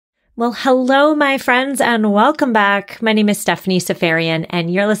Well, hello, my friends, and welcome back. My name is Stephanie Safarian,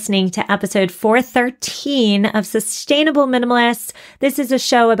 and you're listening to episode 413 of Sustainable Minimalists. This is a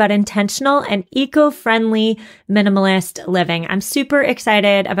show about intentional and eco-friendly minimalist living. I'm super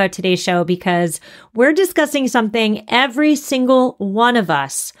excited about today's show because we're discussing something every single one of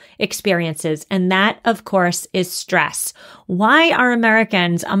us experiences, and that, of course, is stress. Why are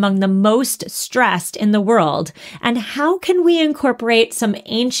Americans among the most stressed in the world? And how can we incorporate some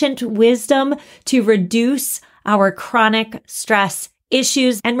ancient wisdom to reduce our chronic stress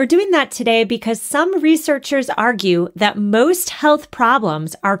issues? And we're doing that today because some researchers argue that most health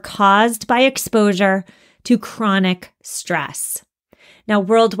problems are caused by exposure to chronic stress. Now,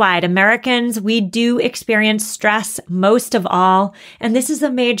 worldwide, Americans, we do experience stress most of all, and this is a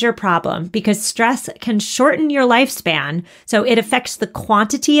major problem because stress can shorten your lifespan, so it affects the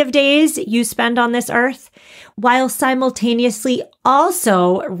quantity of days you spend on this earth, while simultaneously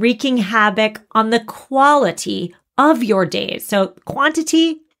also wreaking havoc on the quality of your days. So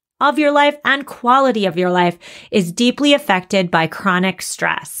quantity of your life and quality of your life is deeply affected by chronic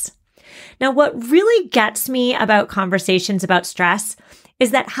stress. Now, what really gets me about conversations about stress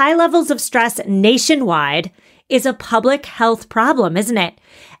is that high levels of stress nationwide is a public health problem, isn't it?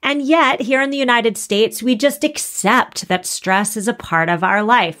 And yet, here in the United States, we just accept that stress is a part of our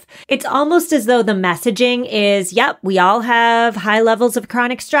life. It's almost as though the messaging is, yep, we all have high levels of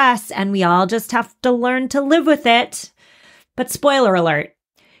chronic stress and we all just have to learn to live with it. But spoiler alert,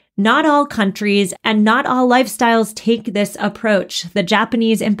 not all countries and not all lifestyles take this approach. The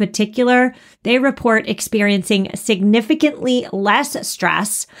Japanese in particular, they report experiencing significantly less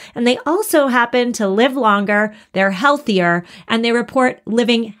stress, and they also happen to live longer, they're healthier, and they report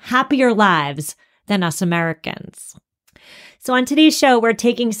living happier lives than us Americans. So on today's show, we're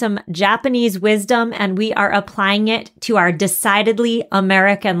taking some Japanese wisdom and we are applying it to our decidedly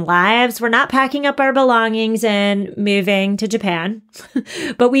American lives. We're not packing up our belongings and moving to Japan,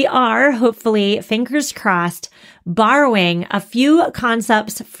 but we are, hopefully, fingers crossed, borrowing a few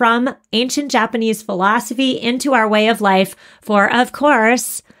concepts from ancient Japanese philosophy into our way of life for, of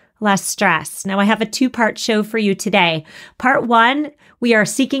course, less stress. Now, I have a two-part show for you today. Part one, we are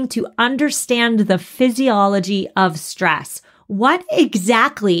seeking to understand the physiology of stress. What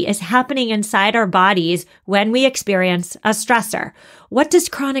exactly is happening inside our bodies when we experience a stressor? What does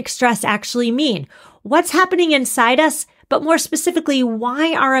chronic stress actually mean? What's happening inside us? But more specifically,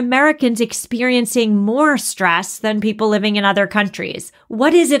 why are Americans experiencing more stress than people living in other countries?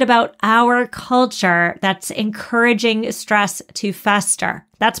 What is it about our culture that's encouraging stress to fester?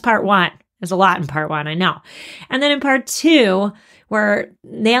 That's part one. There's a lot in part one, I know. And then in part two, we're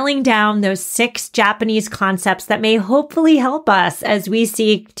nailing down those 6 Japanese concepts that may hopefully help us as we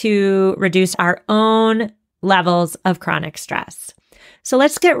seek to reduce our own levels of chronic stress. So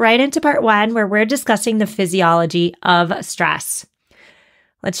let's get right into part one, where we're discussing the physiology of stress.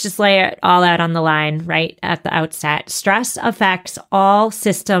 Let's just lay it all out on the line right at the outset. Stress affects all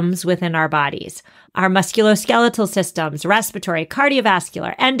systems within our bodies. Our musculoskeletal systems, respiratory,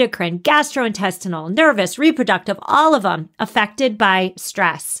 cardiovascular, endocrine, gastrointestinal, nervous, reproductive, all of them affected by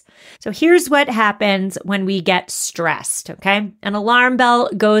stress. So here's what happens when we get stressed, okay? An alarm bell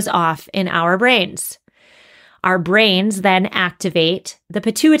goes off in our brains. Our brains then activate the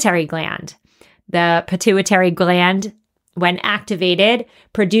pituitary gland. The pituitary gland, when activated,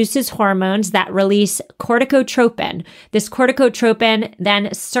 produces hormones that release corticotropin. This corticotropin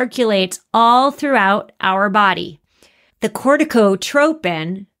then circulates all throughout our body. The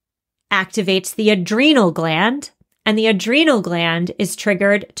corticotropin activates the adrenal gland, and the adrenal gland is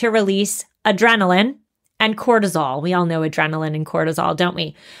triggered to release adrenaline and cortisol. We all know adrenaline and cortisol, don't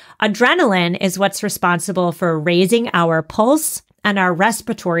we? Adrenaline is what's responsible for raising our pulse and our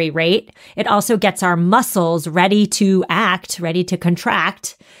respiratory rate. It also gets our muscles ready to act, ready to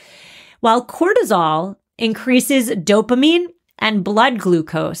contract, while cortisol increases dopamine and blood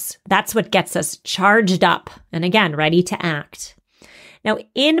glucose. That's what gets us charged up and, again, ready to act. Now,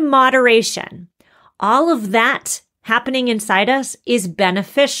 in moderation, all of that happening inside us is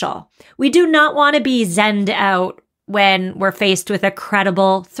beneficial. We do not want to be zenned out when we're faced with a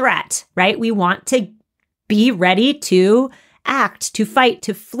credible threat, right? We want to be ready to act, to fight,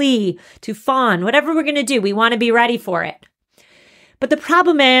 to flee, to fawn, whatever we're going to do, we want to be ready for it. But the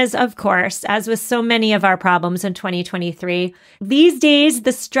problem is, of course, as with so many of our problems in 2023, these days,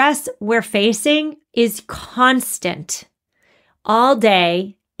 the stress we're facing is constant. All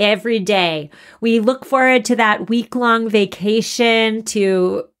day, every day. We look forward to that week-long vacation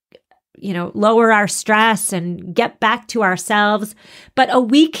to lower our stress and get back to ourselves. But a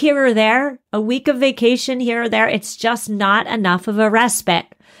week here or there, a week of vacation here or there, it's just not enough of a respite.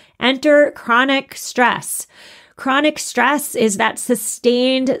 Enter chronic stress. Chronic stress is that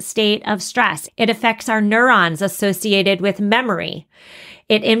sustained state of stress. It affects our neurons associated with memory.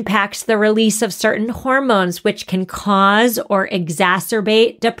 It impacts the release of certain hormones, which can cause or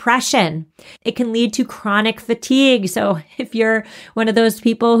exacerbate depression. It can lead to chronic fatigue. So if you're one of those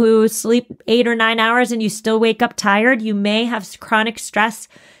people who sleep 8 or 9 hours and you still wake up tired, you may have chronic stress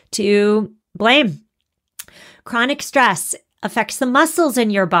to blame. Chronic stress affects the muscles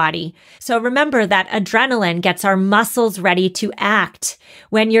in your body. So remember that adrenaline gets our muscles ready to act.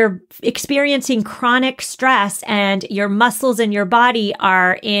 When you're experiencing chronic stress and your muscles in your body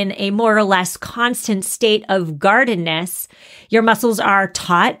are in a more or less constant state of guardedness, your muscles are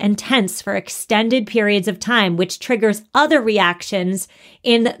taut and tense for extended periods of time, which triggers other reactions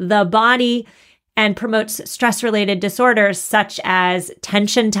in the body and promotes stress-related disorders such as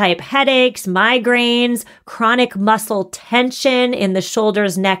tension-type headaches, migraines, chronic muscle tension in the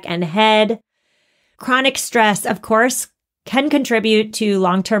shoulders, neck, and head. Chronic stress, of course, can contribute to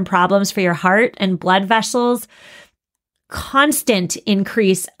long-term problems for your heart and blood vessels. Constant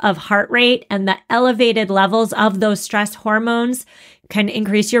increase of heart rate and the elevated levels of those stress hormones can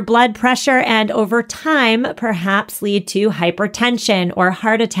increase your blood pressure and over time perhaps lead to hypertension or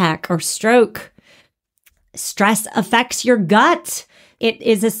heart attack or stroke. Stress affects your gut. It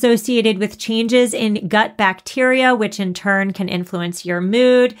is associated with changes in gut bacteria, which in turn can influence your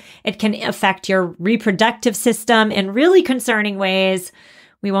mood. It can affect your reproductive system in really concerning ways.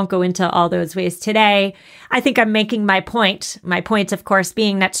 We won't go into all those ways today. I think I'm making my point. My point, of course,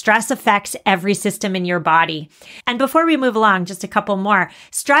 being that stress affects every system in your body. And before we move along, just a couple more.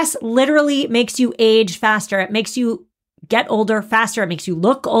 Stress literally makes you age faster. It makes you get older faster. It makes you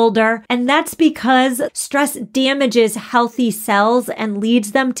look older. And that's because stress damages healthy cells and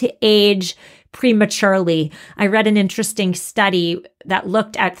leads them to age prematurely. I read an interesting study that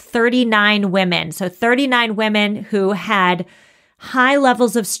looked at 39 women. So 39 women who had high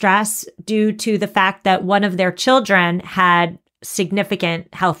levels of stress due to the fact that one of their children had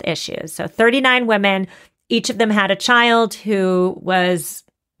significant health issues. So 39 women, each of them had a child who was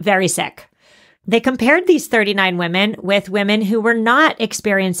very sick. They compared these 39 women with women who were not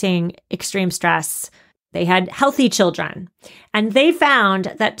experiencing extreme stress. They had healthy children. And they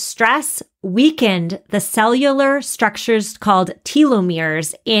found that stress weakened the cellular structures called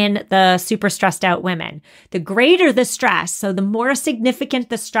telomeres in the super stressed out women. The greater the stress, so the more significant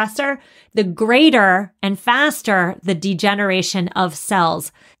the stressor, the greater and faster the degeneration of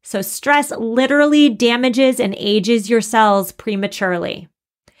cells. So stress literally damages and ages your cells prematurely.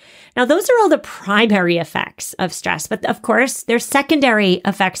 Now, those are all the primary effects of stress, but of course, there's secondary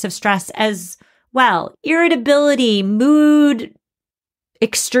effects of stress as well. Irritability, mood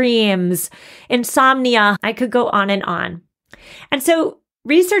extremes, insomnia. I could go on and on. And so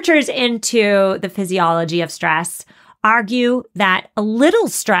researchers into the physiology of stress argue that a little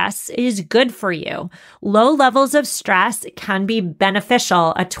stress is good for you. Low levels of stress can be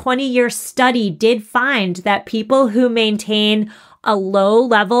beneficial. A 20-year study did find that people who maintain a low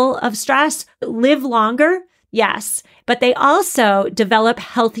level of stress live longer, yes, but they also develop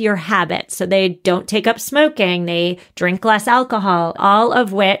healthier habits. So they don't take up smoking, they drink less alcohol, all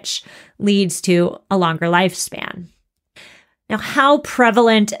of which leads to a longer lifespan. Now, how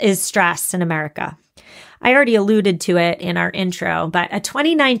prevalent is stress in America? I already alluded to it in our intro, but a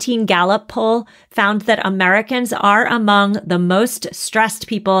 2019 Gallup poll found that Americans are among the most stressed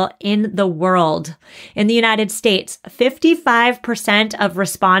people in the world. In the United States, 55% of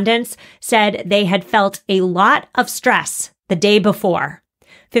respondents said they had felt a lot of stress the day before.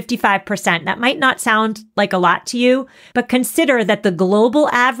 55%. That might not sound like a lot to you, but consider that the global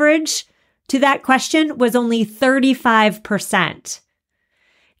average to that question was only 35%.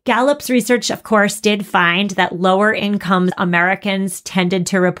 Gallup's research, of course, did find that lower income Americans tended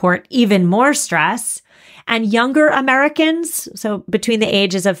to report even more stress, and younger Americans, so between the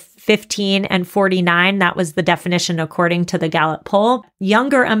ages of 15 and 49, that was the definition according to the Gallup poll,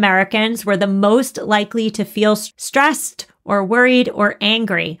 younger Americans were the most likely to feel stressed or worried or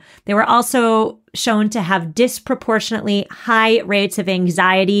angry. They were also shown to have disproportionately high rates of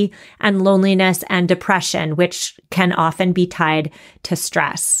anxiety and loneliness and depression, which can often be tied to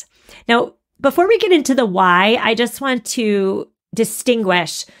stress. Now, before we get into the why, I just want to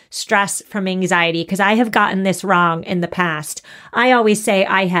distinguish stress from anxiety because I have gotten this wrong in the past. I always say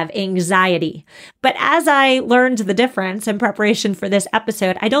I have anxiety, but as I learned the difference in preparation for this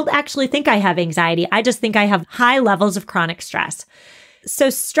episode, I don't actually think I have anxiety. I just think I have high levels of chronic stress.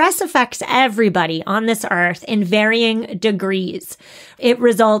 So stress affects everybody on this earth in varying degrees. It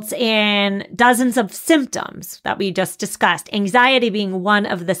results in dozens of symptoms that we just discussed, anxiety being one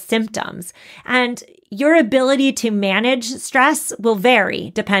of the symptoms. And your ability to manage stress will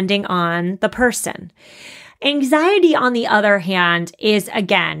vary depending on the person. Anxiety, on the other hand, is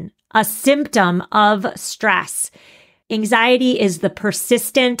again a symptom of stress. Anxiety is the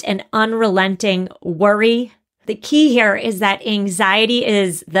persistent and unrelenting worry. The key here is that anxiety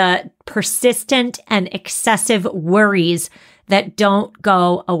is the persistent and excessive worries that don't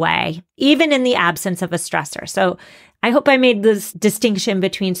go away, even in the absence of a stressor. So I hope I made this distinction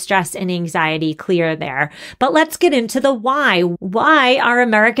between stress and anxiety clear there. But let's get into the why. Why are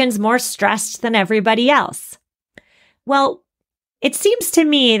Americans more stressed than everybody else? Well, it seems to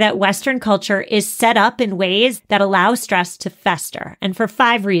me that Western culture is set up in ways that allow stress to fester, and for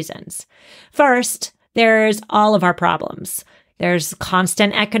 5 reasons. First, there's all of our problems. There's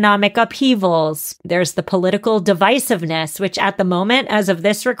constant economic upheavals. There's the political divisiveness, which at the moment, as of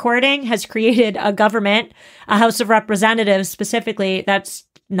this recording, has created a government, a House of Representatives specifically, that's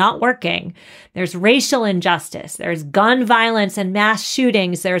not working. There's racial injustice. There's gun violence and mass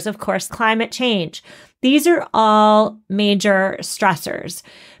shootings. There's, of course, climate change. These are all major stressors.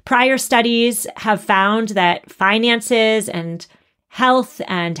 Prior studies have found that finances and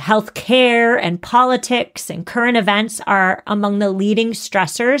health care and politics and current events are among the leading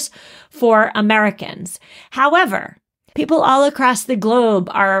stressors for Americans. However, people all across the globe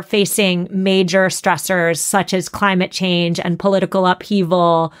are facing major stressors such as climate change and political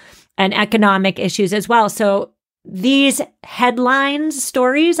upheaval and economic issues as well. So these headline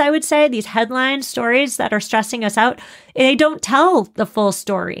stories, I would say, these headline stories that are stressing us out, they don't tell the full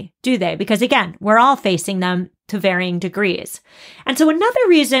story, do they? Because again, we're all facing them to varying degrees. And so another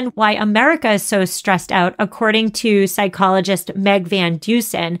reason why America is so stressed out, according to psychologist Meg Van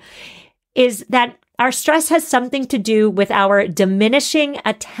Dusen, is that our stress has something to do with our diminishing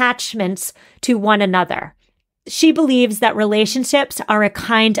attachments to one another. She believes that relationships are a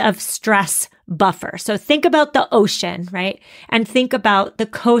kind of stress buffer. So think about the ocean, right? And think about the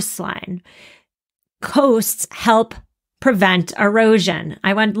coastline. Coasts help prevent erosion.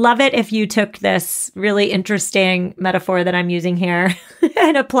 I would love it if you took this really interesting metaphor that I'm using here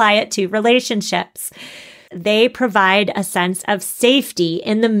and apply it to relationships. They provide a sense of safety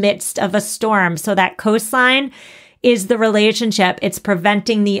in the midst of a storm. So that coastline is the relationship. It's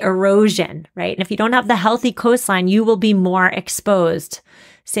preventing the erosion, right? And if you don't have the healthy coastline, you will be more exposed.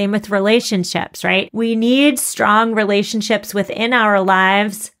 Same with relationships, right? We need strong relationships within our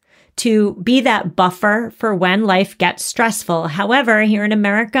lives to be that buffer for when life gets stressful. However, here in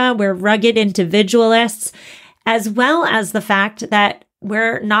America, we're rugged individualists, as well as the fact that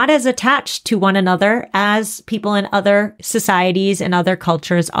we're not as attached to one another as people in other societies and other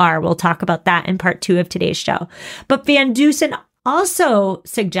cultures are. We'll talk about that in part 2 of today's show. But Van Dusen also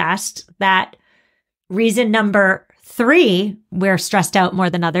suggests that reason number 3, we're stressed out more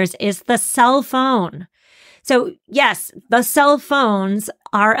than others, is the cell phone. So yes, the cell phones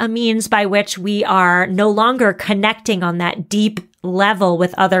are a means by which we are no longer connecting on that deep level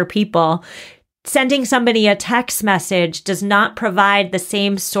with other people. Sending somebody a text message does not provide the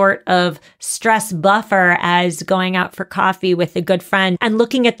same sort of stress buffer as going out for coffee with a good friend and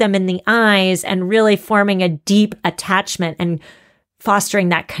looking at them in the eyes and really forming a deep attachment and fostering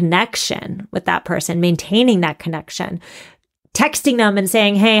that connection with that person, maintaining that connection. Texting them and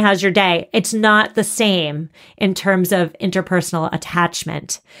saying, hey, how's your day? It's not the same in terms of interpersonal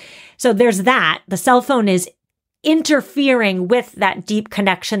attachment. So there's that. The cell phone is interfering with that deep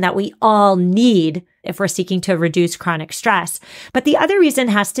connection that we all need if we're seeking to reduce chronic stress. But the other reason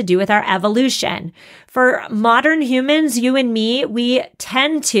has to do with our evolution. For modern humans, you and me,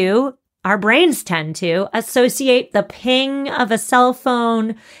 our brains tend to associate the ping of a cell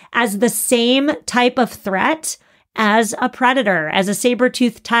phone as the same type of threat as a predator, as a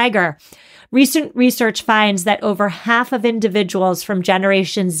saber-toothed tiger. Recent research finds that over half of individuals from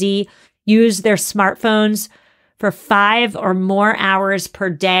Generation Z use their smartphones for 5 or more hours per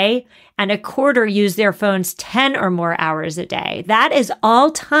day, and a quarter use their phones 10 or more hours a day. That is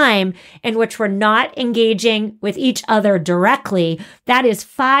all time in which we're not engaging with each other directly. That is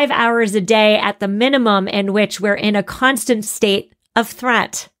 5 hours a day at the minimum in which we're in a constant state of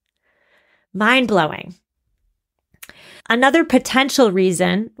threat. Mind-blowing. Another potential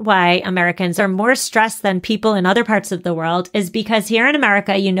reason why Americans are more stressed than people in other parts of the world is because here in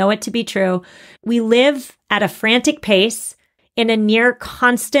America, you know it to be true, we live at a frantic pace in a near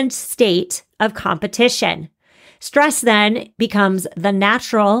constant state of competition. Stress then becomes the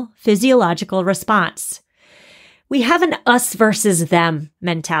natural physiological response. We have an us versus them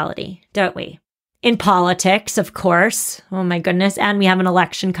mentality, don't we? In politics, of course. Oh my goodness. And we have an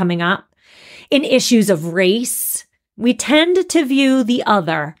election coming up. In issues of race, we tend to view the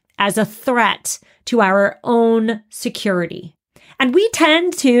other as a threat to our own security. And we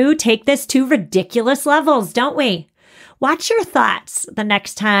tend to take this to ridiculous levels, don't we? Watch your thoughts the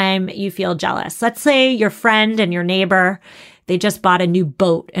next time you feel jealous. Let's say your friend and your neighbor, they just bought a new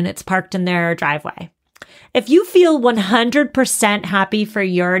boat and it's parked in their driveway. If you feel 100% happy for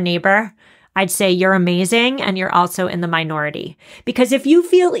your neighbor, I'd say you're amazing and you're also in the minority. Because if you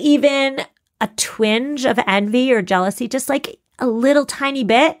feel even a twinge of envy or jealousy, just like a little tiny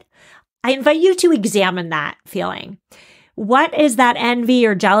bit, I invite you to examine that feeling. What is that envy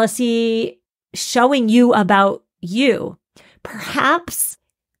or jealousy showing you about you? Perhaps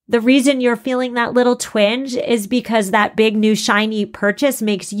the reason you're feeling that little twinge is because that big new shiny purchase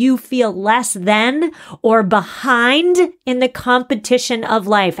makes you feel less than or behind in the competition of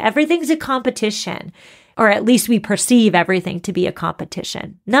life. Everything's a competition, or at least we perceive everything to be a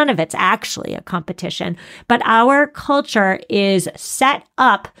competition. None of it's actually a competition, but our culture is set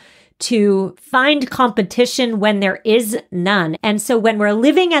up to find competition when there is none. And so when we're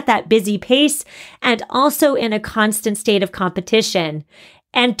living at that busy pace and also in a constant state of competition,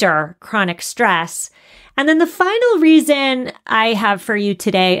 enter chronic stress. And then the final reason I have for you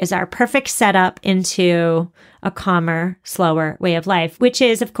today is our perfect setup into a calmer, slower way of life, which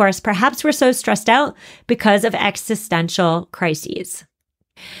is, of course, perhaps we're so stressed out because of existential crises.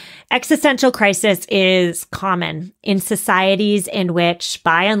 Existential crisis is common in societies in which,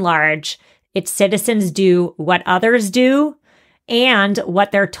 by and large, its citizens do what others do and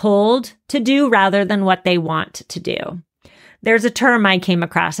what they're told to do rather than what they want to do. There's a term I came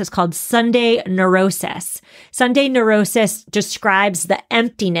across. It's called Sunday neurosis. Sunday neurosis describes the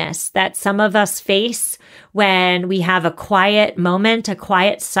emptiness that some of us face when we have a quiet moment, a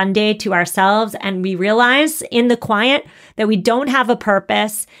quiet Sunday to ourselves, and we realize in the quiet that we don't have a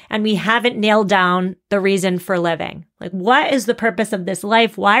purpose and we haven't nailed down the reason for living. Like, what is the purpose of this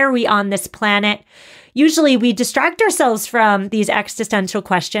life? Why are we on this planet? Usually we distract ourselves from these existential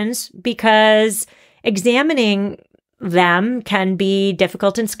questions because examining them can be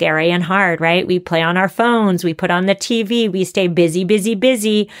difficult and scary and hard, right? We play on our phones, we put on the TV, we stay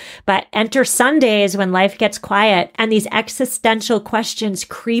busy, but enter Sundays when life gets quiet and these existential questions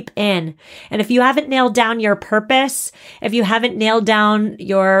creep in. And if you haven't nailed down your purpose, if you haven't nailed down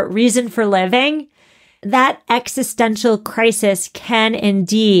your reason for living, that existential crisis can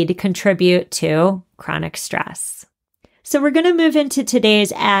indeed contribute to chronic stress. So we're going to move into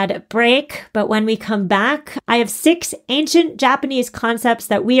today's ad break, but when we come back, I have 6 ancient Japanese concepts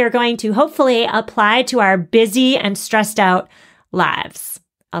that we are going to hopefully apply to our busy and stressed out lives.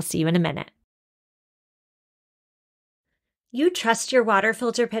 I'll see you in a minute. You trust your water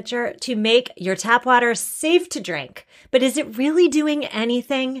filter pitcher to make your tap water safe to drink, but is it really doing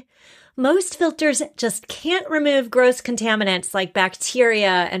anything? Most filters just can't remove gross contaminants like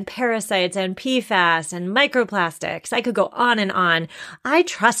bacteria and parasites and PFAS and microplastics. I could go on and on. I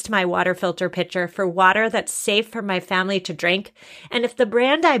trust my water filter pitcher for water that's safe for my family to drink. And if the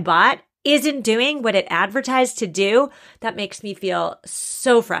brand I bought isn't doing what it advertised to do, that makes me feel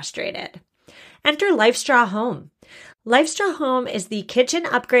so frustrated. Enter LifeStraw Home. LifeStraw Home is the kitchen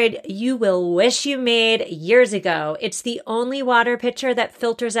upgrade you will wish you made years ago. It's the only water pitcher that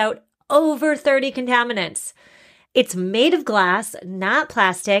filters out over 30 contaminants. It's made of glass, not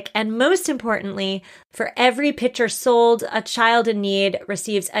plastic, and most importantly, for every pitcher sold, a child in need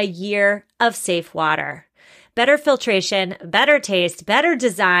receives a year of safe water. Better filtration, better taste, better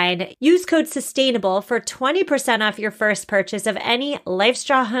design. Use code SUSTAINABLE for 20% off your first purchase of any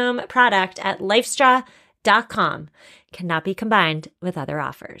LifeStraw Home product at lifestraw.com. Cannot be combined with other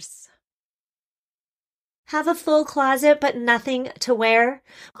offers. Have a full closet but nothing to wear?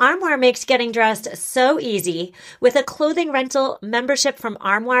 Armoire makes getting dressed so easy. With a clothing rental membership from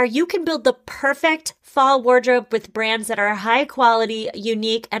Armoire, you can build the perfect fall wardrobe with brands that are high quality,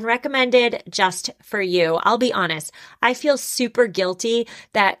 unique, and recommended just for you. I'll be honest, I feel super guilty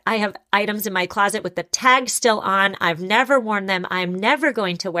that I have items in my closet with the tag still on. I've never worn them. I'm never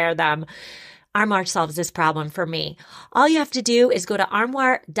going to wear them. Armoire solves this problem for me. All you have to do is go to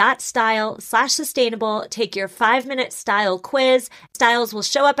armoire.style/sustainable, take your 5-minute style quiz. Styles will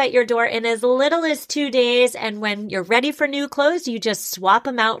show up at your door in as little as 2 days. And when you're ready for new clothes, you just swap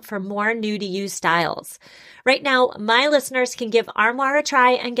them out for more new to you styles. Right now, my listeners can give Armoire a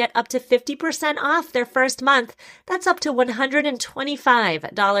try and get up to 50% off their first month. That's up to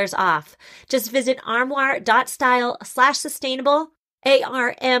 $125 off. Just visit armoire.style/sustainable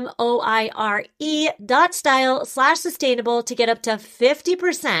ARMOIRE.style/sustainable to get up to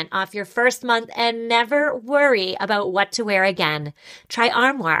 50% off your first month and never worry about what to wear again. Try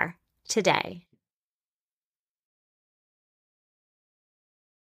Armoire today.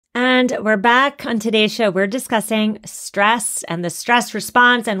 And we're back on today's show. We're discussing stress and the stress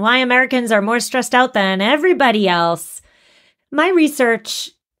response and why Americans are more stressed out than everybody else. My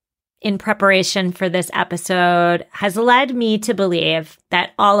research in preparation for this episode has led me to believe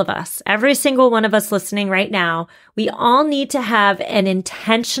that all of us, every single one of us listening right now, we all need to have an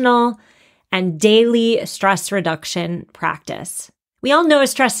intentional and daily stress reduction practice. We all know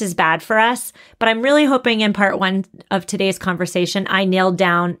stress is bad for us, but I'm really hoping in part one of today's conversation, I nailed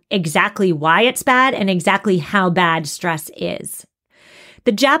down exactly why it's bad and exactly how bad stress is.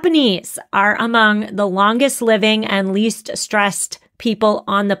 The Japanese are among the longest living and least stressed people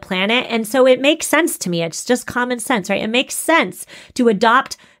on the planet. And so it makes sense to me. It's just common sense, right? It makes sense to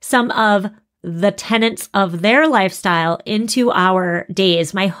adopt some of the tenets of their lifestyle into our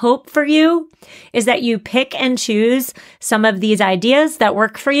days. My hope for you is that you pick and choose some of these ideas that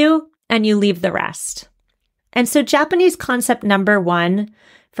work for you and you leave the rest. And so Japanese concept number one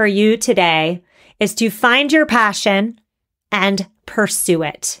for you today is to find your passion and pursue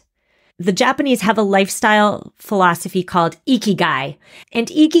it. The Japanese have a lifestyle philosophy called ikigai, and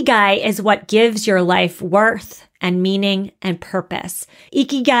ikigai is what gives your life worth and meaning and purpose.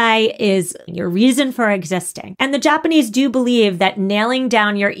 Ikigai is your reason for existing. And the Japanese do believe that nailing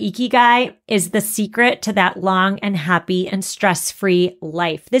down your ikigai is the secret to that long and happy and stress-free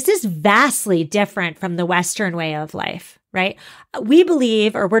life. This is vastly different from the Western way of life, right? We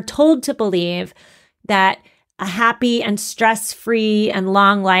believe, or we're told to believe, that a happy and stress-free and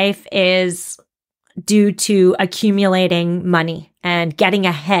long life is due to accumulating money and getting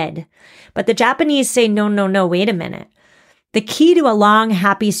ahead. But the Japanese say, no, wait a minute. The key to a long,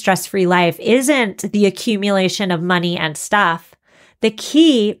 happy, stress-free life isn't the accumulation of money and stuff. The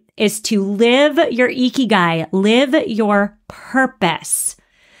key is to live your ikigai, live your purpose.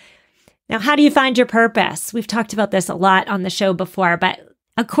 Now, how do you find your purpose? We've talked about this a lot on the show before, but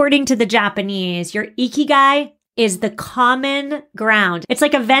according to the Japanese, your ikigai is the common ground. It's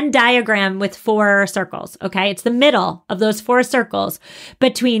like a Venn diagram with 4 circles, okay? It's the middle of those 4 circles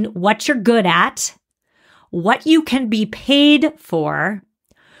between what you're good at, what you can be paid for,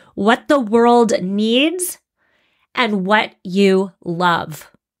 what the world needs, and what you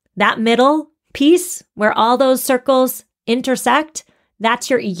love. That middle piece where all those circles intersect, that's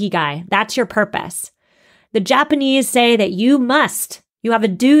your ikigai. That's your purpose. The Japanese say that you have a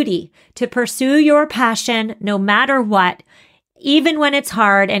duty to pursue your passion no matter what, even when it's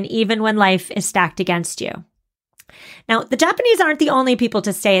hard and even when life is stacked against you. Now, the Japanese aren't the only people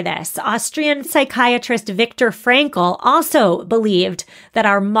to say this. Austrian psychiatrist Viktor Frankl also believed that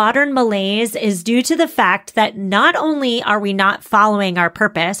our modern malaise is due to the fact that not only are we not following our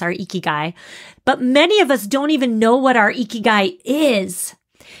purpose, our ikigai, but many of us don't even know what our ikigai is.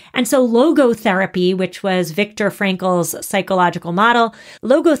 And so logotherapy, which was Viktor Frankl's psychological model,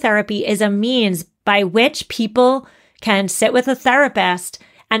 logotherapy is a means by which people can sit with a therapist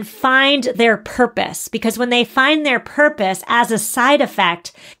and find their purpose. Because when they find their purpose as a side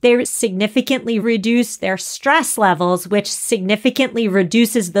effect, they significantly reduce their stress levels, which significantly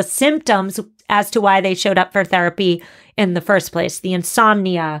reduces the symptoms as to why they showed up for therapy in the first place. The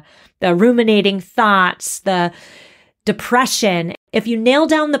insomnia, the ruminating thoughts, the depression. If you nail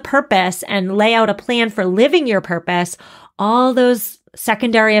down the purpose and lay out a plan for living your purpose, all those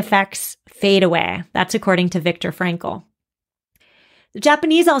secondary effects fade away. That's according to Viktor Frankl. The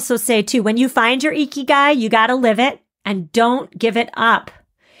Japanese also say too, when you find your ikigai, you got to live it and don't give it up.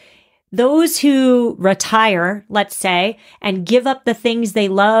 Those who retire, let's say, and give up the things they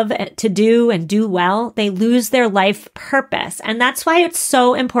love to do and do well, they lose their life purpose. And that's why it's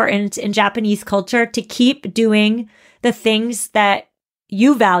so important in Japanese culture to keep doing the things that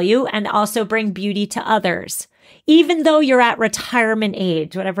you value and also bring beauty to others. Even though you're at retirement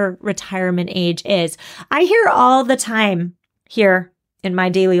age, whatever retirement age is. I hear all the time here in my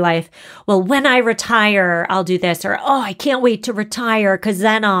daily life, well, when I retire, I'll do this, or, oh, I can't wait to retire because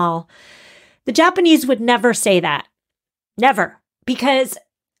then I'll. The Japanese would never say that. Never. Because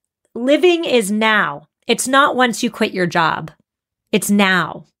living is now. It's not once you quit your job. It's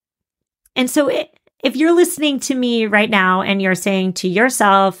now. And so if you're listening to me right now and you're saying to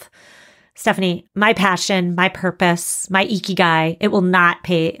yourself, Stephanie, my passion, my purpose, my ikigai, it will not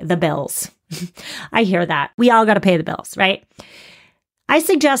pay the bills. I hear that. We all got to pay the bills, right? I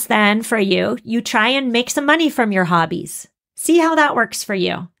suggest then for you try and make some money from your hobbies. See how that works for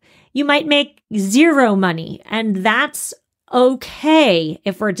you. You might make 0 money, and that's okay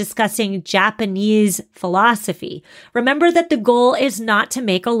if we're discussing Japanese philosophy. Remember that the goal is not to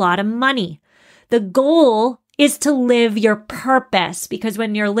make a lot of money. The goal is to live your purpose, because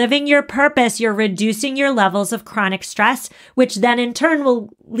when you're living your purpose, you're reducing your levels of chronic stress, which then in turn will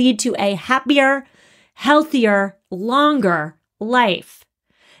lead to a happier, healthier, longer life.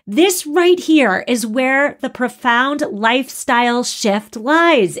 This right here is where the profound lifestyle shift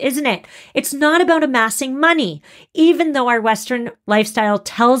lies, isn't it? It's not about amassing money, even though our Western lifestyle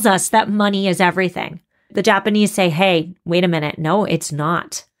tells us that money is everything. The Japanese say, hey, wait a minute. No, it's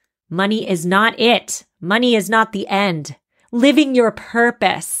not. Money is not it. Money is not the end. Living your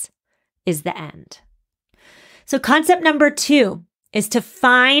purpose is the end. So concept number 2 is to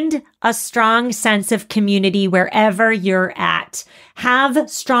find a strong sense of community wherever you're at. Have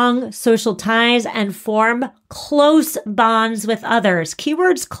strong social ties and form close bonds with others.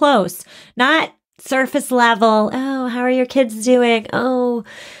 Keywords close, not surface level. Oh, how are your kids doing? Oh,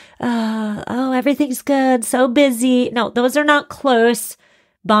 everything's good. So busy. No, those are not close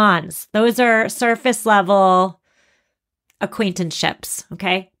bonds. Those are surface level acquaintanceships.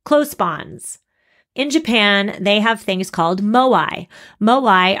 Okay. Close bonds. In Japan, they have things called moai.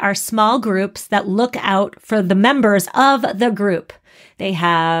 Moai are small groups that look out for the members of the group. They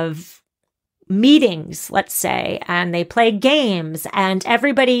have meetings, let's say, and they play games, and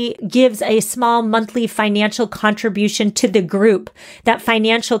everybody gives a small monthly financial contribution to the group. That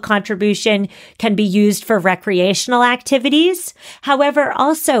financial contribution can be used for recreational activities. However,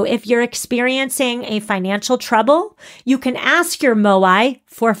 also, if you're experiencing a financial trouble, you can ask your moai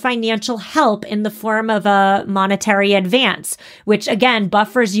for financial help in the form of a monetary advance, which again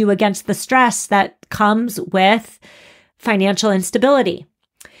buffers you against the stress that comes with financial instability.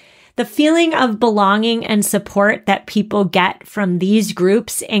 The feeling of belonging and support that people get from these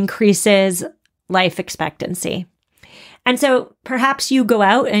groups increases life expectancy. And so perhaps you go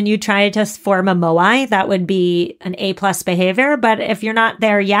out and you try to form a moai. That would be an A+ behavior. But if you're not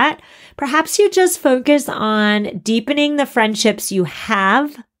there yet, perhaps you just focus on deepening the friendships you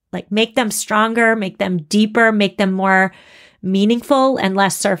have, like make them stronger, make them deeper, make them more meaningful and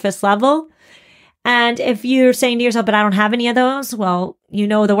less surface level. And if you're saying to yourself, but I don't have any of those, well, you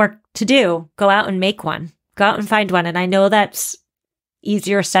know the work to do. Go out and make one. Go out and find one. And I know that's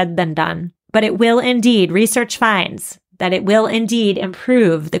easier said than done, but it will indeed, research finds that it will indeed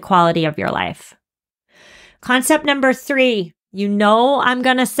improve the quality of your life. Concept number 3, you know I'm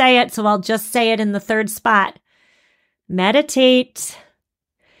going to say it, so I'll just say it in the third spot. Meditate.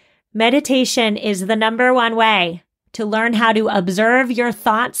 Meditation is the number one way to learn how to observe your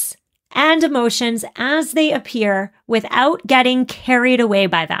thoughts and emotions as they appear without getting carried away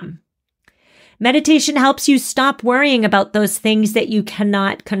by them. Meditation helps you stop worrying about those things that you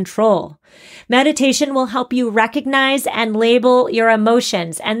cannot control. Meditation will help you recognize and label your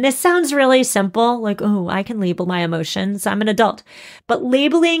emotions. And this sounds really simple, like, oh, I can label my emotions. I'm an adult. But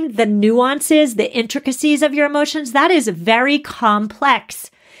labeling the nuances, the intricacies of your emotions, that is very complex.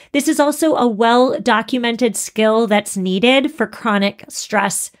 This is also a well-documented skill that's needed for chronic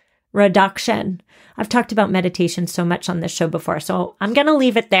stress reduction. I've talked about meditation so much on this show before, so I'm going to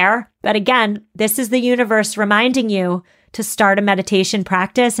leave it there. But again, this is the universe reminding you to start a meditation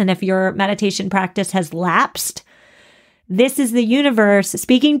practice. And if your meditation practice has lapsed, this is the universe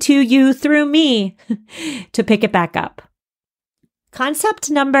speaking to you through me to pick it back up. Concept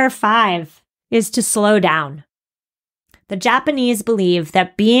number 5 is to slow down. The Japanese believe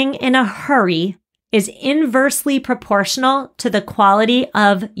that being in a hurry is inversely proportional to the quality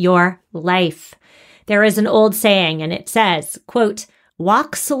of your life. There is an old saying, and it says, quote,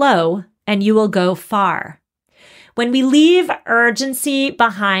 walk slow and you will go far. When we leave urgency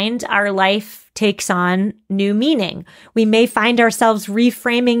behind, our life takes on new meaning. We may find ourselves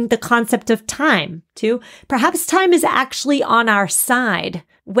reframing the concept of time to perhaps time is actually on our side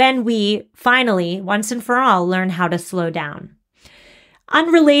when we finally, once and for all, learn how to slow down.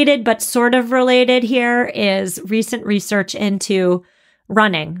 Unrelated, but sort of related here is recent research into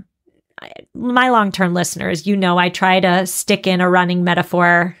running. My long-term listeners, you know I try to stick in a running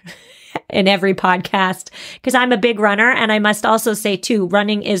metaphor in every podcast because I'm a big runner. And I must also say too,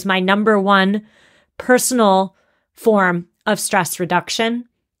 running is my number one personal form of stress reduction.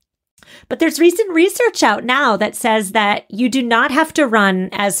 But there's recent research out now that says that you do not have to run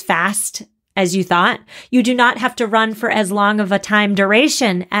as fast as you thought. You do not have to run for as long of a time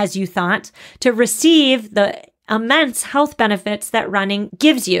duration as you thought to receive the immense health benefits that running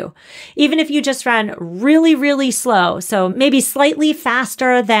gives you. Even if you just run really, really slow, so maybe slightly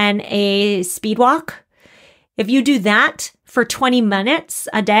faster than a speed walk, If you do that for 20 minutes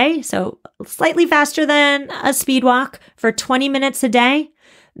a day, so slightly faster than a speed walk for 20 minutes a day,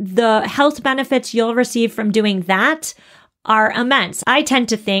 the health benefits you'll receive from doing that are immense. I tend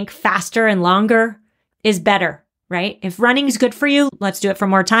to think faster and longer is better, right? If running is good for you, let's do it for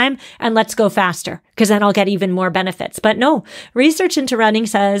more time and let's go faster because then I'll get even more benefits. But no, research into running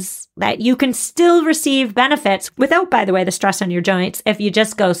says that you can still receive benefits without, by the way, the stress on your joints if you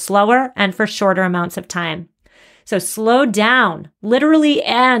just go slower and for shorter amounts of time. So slow down, literally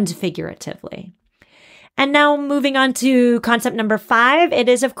and figuratively. And now moving on to concept number 5, it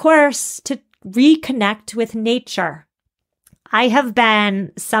is, of course, to reconnect with nature. I have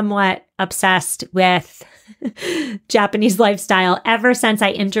been somewhat obsessed with Japanese lifestyle ever since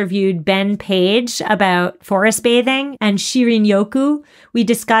I interviewed Ben Page about forest bathing and Shirin-yoku. We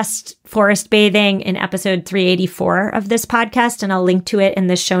discussed forest bathing in episode 384 of this podcast, and I'll link to it in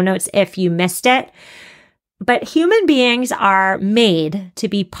the show notes if you missed it. But human beings are made to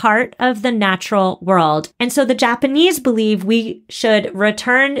be part of the natural world. And so the Japanese believe we should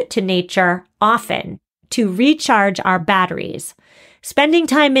return to nature often to recharge our batteries. Spending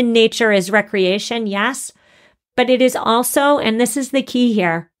time in nature is recreation, yes, but it is also, and this is the key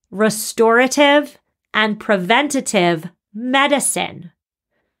here, restorative and preventative medicine.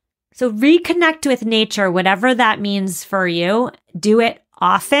 So reconnect with nature, whatever that means for you. Do it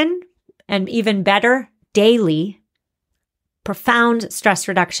often, and even better, daily. Profound stress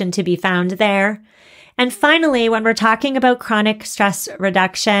reduction to be found there. And finally, when we're talking about chronic stress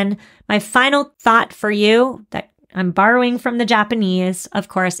reduction, my final thought for you that I'm borrowing from the Japanese, of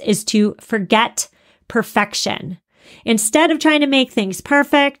course, is to forget perfection. Instead of trying to make things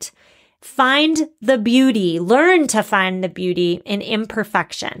perfect, find the beauty, learn to find the beauty in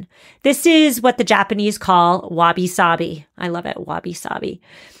imperfection. This is what the Japanese call wabi-sabi. I love it, wabi-sabi.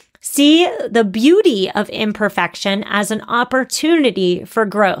 See the beauty of imperfection as an opportunity for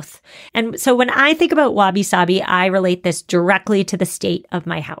growth. And so when I think about wabi-sabi, I relate this directly to the state of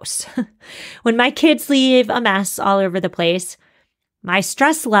my house. When my kids leave a mess all over the place, my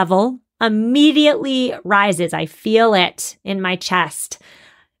stress level immediately rises. I feel it in my chest.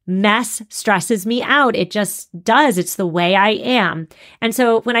 Mess stresses me out. It just does. It's the way I am. And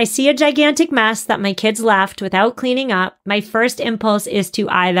so when I see a gigantic mess that my kids left without cleaning up, my first impulse is to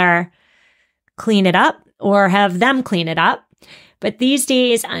either clean it up or have them clean it up. But these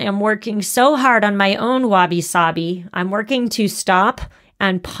days I am working so hard on my own wabi-sabi. I'm working to stop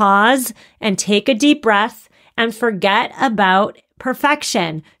and pause and take a deep breath and forget about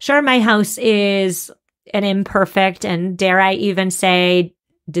perfection. Sure, my house is an imperfect and, dare I even say,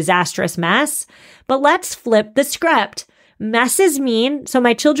 disastrous mess, but let's flip the script. Messes mean, so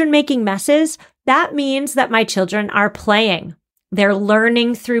my children making messes, that means that my children are playing. They're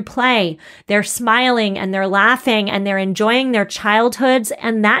learning through play. They're smiling and they're laughing and they're enjoying their childhoods.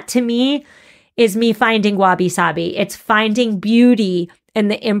 And that to me is me finding wabi-sabi. It's finding beauty in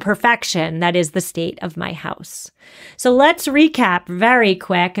the imperfection that is the state of my house. So let's recap very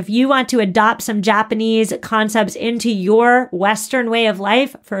quick. If you want to adopt some Japanese concepts into your Western way of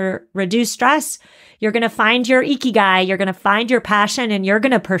life for reduced stress, you're going to find your ikigai, you're going to find your passion, and you're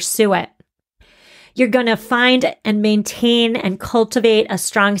going to pursue it. You're going to find and maintain and cultivate a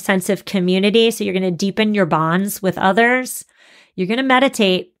strong sense of community. So you're going to deepen your bonds with others. You're going to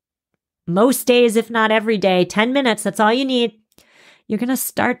meditate most days, if not every day, 10 minutes. That's all you need. You're going to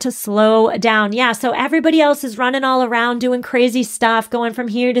start to slow down. Yeah, so everybody else is running all around doing crazy stuff, going from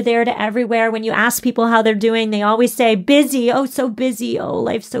here to there to everywhere. When you ask people how they're doing, they always say, busy. Oh, so busy. Oh,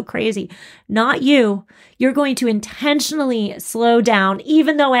 life's so crazy. Not you. You're going to intentionally slow down,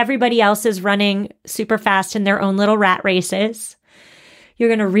 even though everybody else is running super fast in their own little rat races.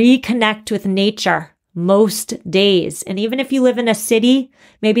 You're going to reconnect with nature most days. And even if you live in a city,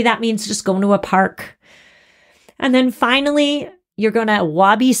 maybe that means just going to a park. And then finally, you're going to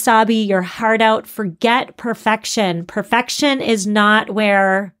wabi-sabi your heart out. Forget perfection. Perfection is not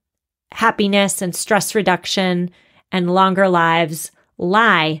where happiness and stress reduction and longer lives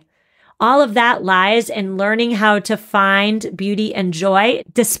lie. All of that lies in learning how to find beauty and joy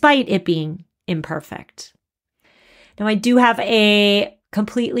despite it being imperfect. Now, I do have a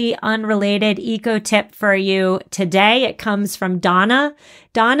completely unrelated eco tip for you today. It comes from Donna.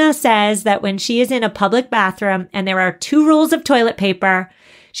 Donna says that when she is in a public bathroom and there are 2 rolls of toilet paper,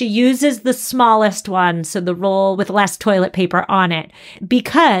 she uses the smallest one, so the roll with less toilet paper on it,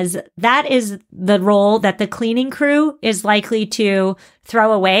 because that is the roll that the cleaning crew is likely to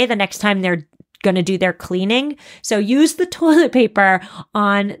throw away the next time they're going to do their cleaning. So use the toilet paper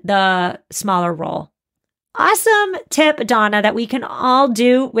on the smaller roll. awesome tip, Donna, that we can all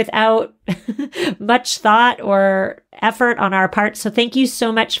do without much thought or effort on our part. So thank you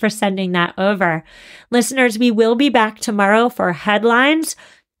so much for sending that over. Listeners, we will be back tomorrow for headlines.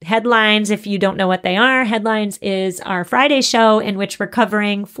 Headlines, if you don't know what they are, Headlines is our Friday show in which we're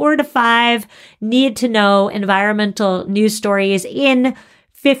covering 4 to 5 need-to-know environmental news stories in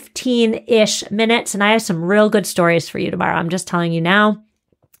 15-ish minutes. And I have some real good stories for you tomorrow. I'm just telling you now.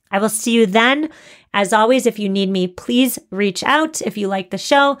 I will see you then. As always, if you need me, please reach out. If you like the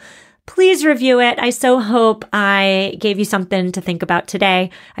show, please review it. I so hope I gave you something to think about today.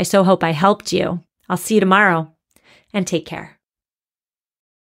 I so hope I helped you. I'll see you tomorrow, and take care.